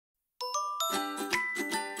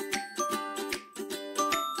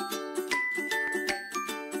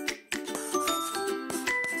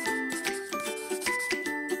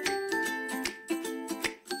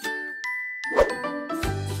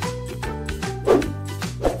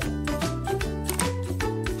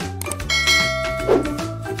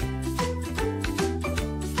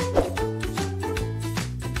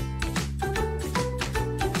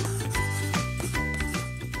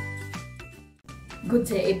Good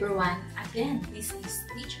day everyone. Again, this is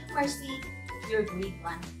Teacher Marcy, your grade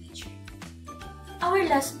 1 teacher. Our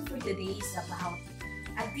lesson for today is about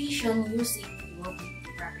addition using grouping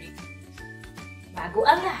property. Bago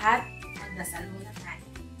ang lahat, magdasal muna tayo.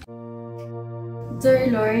 Dear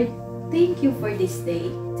Lord, thank you for this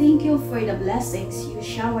day. Thank you for the blessings you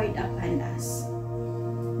showered upon us.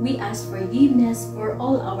 We ask forgiveness for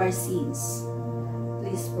all our sins.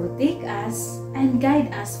 Please protect us and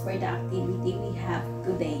guide us for the activity we have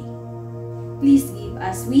today. Please give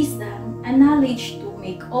us wisdom and knowledge to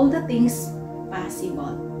make all the things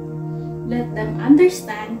possible. Let them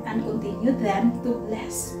understand and continue them to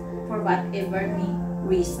bless for whatever may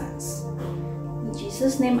reasons. In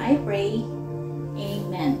Jesus' name I pray.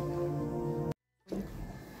 Amen.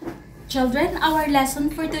 Children, our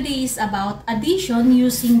lesson for today is about addition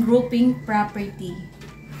using grouping property.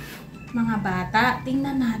 Mga bata,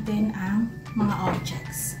 tingnan natin ang mga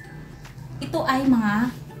objects. Ito ay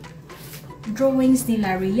mga drawings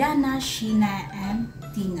nila Rihanna, Sheena, and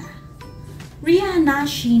Tina. Rihanna,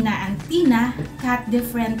 Sheena, and Tina got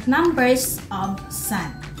different numbers of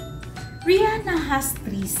sun. Rihanna has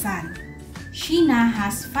 3 sun. Sheena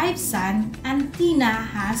has 5 sun, and Tina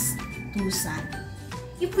has 2 sun.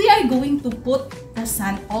 If we are going to put the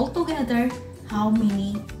sun all together, how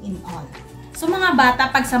many in all? So mga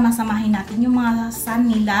bata, pag sama-samahin natin yung mga sun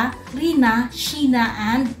nila, Rina, Sheena,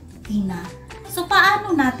 and Tina. So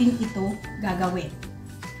paano natin ito gagawin?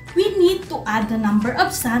 We need to add the number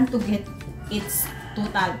of sun to get its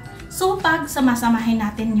total. So pag sama-samahin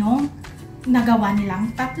natin yung nagawa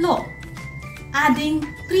nilang tatlo, adding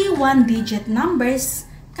 3 one-digit numbers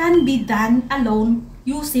can be done alone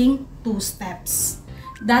using 2 steps.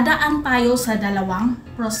 Dadaan tayo sa dalawang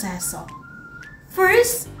proseso.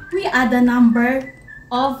 First, we add the number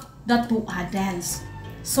of the 2 addends.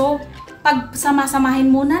 So, pag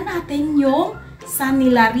sama-samahin muna natin yung sun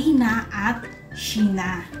nila Rina at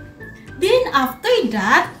Sheena. Then, after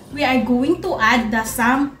that, we are going to add the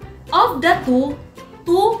sum of the 2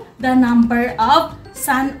 to the number of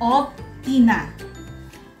sun of Tina.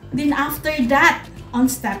 Then, after that,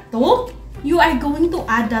 on step 2, you are going to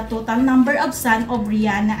add the total number of sun of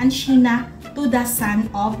Rihanna and Sheena to the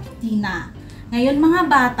sun of Tina. Ngayon mga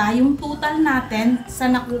bata, yung total natin sa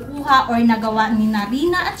nakukuha or nagawa ni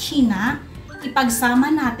Rina at Sheena, ipagsama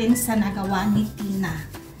natin sa nagawa ni Tina.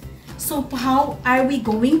 So, how are we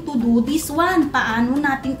going to do this one? Paano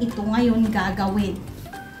natin ito ngayon gagawin?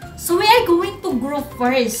 So, we are going to group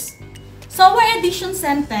first. So, our addition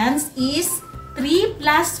sentence is 3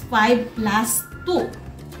 plus 5 plus 2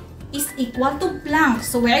 is equal to blank.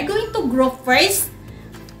 So, we are going to group first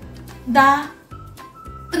the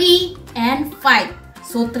 3 and 5.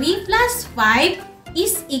 So, 3 plus 5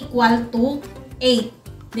 is equal to 8.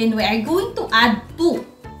 Then, we are going to add 2.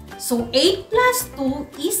 So, 8 plus 2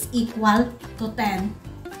 is equal to 10.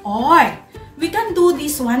 Or, we can do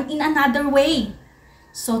this one in another way.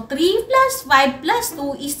 So, 3 plus 5 plus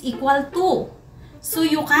 2 is equal to. So,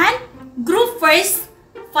 you can group first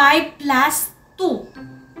 5 plus 2.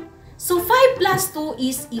 So, 5 plus 2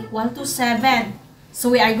 is equal to 7.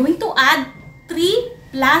 So, we are going to add 3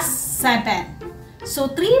 plus 7.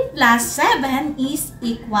 So, 3 plus 7 is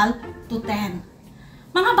equal to 10.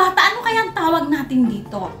 Mga bata, ano kayang tawag natin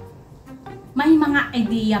dito? May mga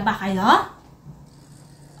idea ba kayo?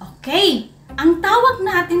 Okay. Ang tawag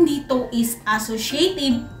natin dito is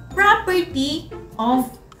associative property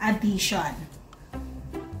of addition.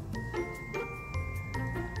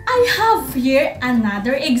 I have here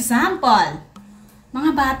another example.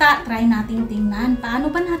 Mga bata, try natin tingnan.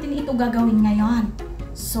 Paano ba natin ito gagawin ngayon?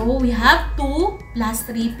 So, we have 2 plus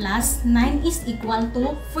 3 plus 9 is equal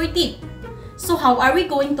to 40. So, how are we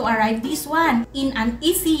going to arrive this one? In an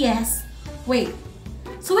easiest way.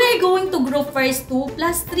 So, we are going to group first 2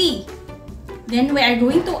 plus 3. Then, we are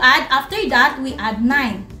going to add, after that, we add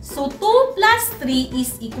 9. So, 2 plus 3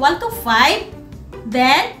 is equal to 5.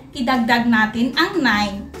 Then, idagdag natin ang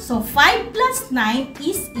 9. So, 5 plus 9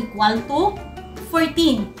 is equal to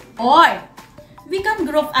 14. Or, we can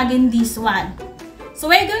group again this one. So,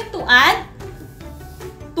 we're going to add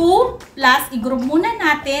 2 plus, i-group muna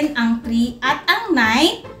natin ang 3 at ang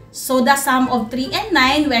 9. So, the sum of 3 and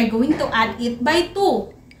 9, we're going to add it by 2.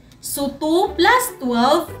 So, 2 plus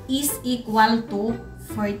 12 is equal to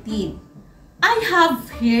 14. I have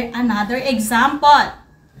here another example.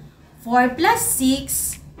 4 plus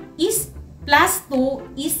 6 is plus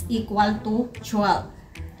 2 is equal to 12.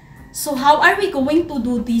 So, how are we going to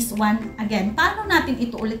do this one again? Paano natin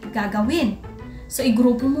ito ulit gagawin? So,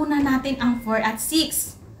 i-grupo muna natin ang 4 at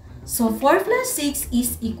 6. So, 4 plus 6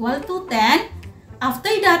 is equal to 10.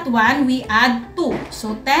 After that one, we add 2.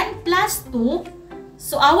 So, 10 plus 2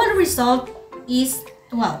 So our result is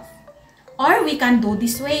 12. Or we can do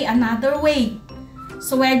this way, another way.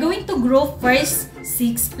 So we're going to group first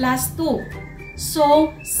 6 plus 2. So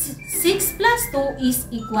 6 plus 2 is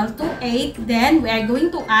equal to 8. Then we are going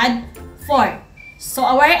to add 4. So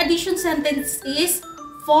our addition sentence is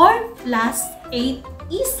 4 plus 8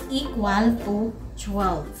 is equal to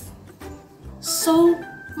 12. So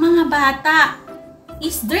mga bata,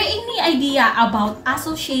 is there any idea about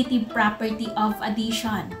associative property of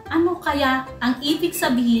addition? Ano kaya ang ibig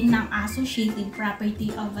sabihin ng associative property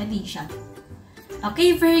of addition?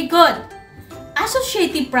 Okay, very good.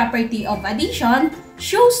 Associative property of addition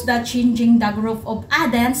shows that changing the group of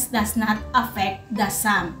addends does not affect the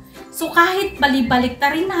sum. So kahit balik-balik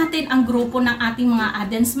rin natin ang grupo ng ating mga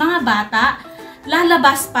addends, mga bata,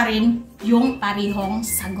 lalabas pa rin yung parehong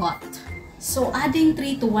sagot. So, adding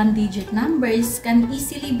 3 to 1-digit numbers can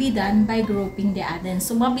easily be done by grouping the addends.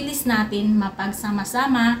 So, mabilis natin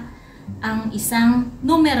mapagsama-sama ang isang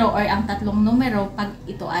numero or ang tatlong numero pag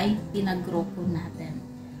ito ay pinag-grupo natin.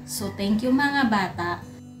 So, thank you mga bata.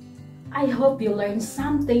 I hope you learned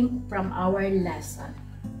something from our lesson.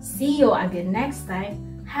 See you again next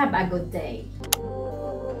time. Have a good day.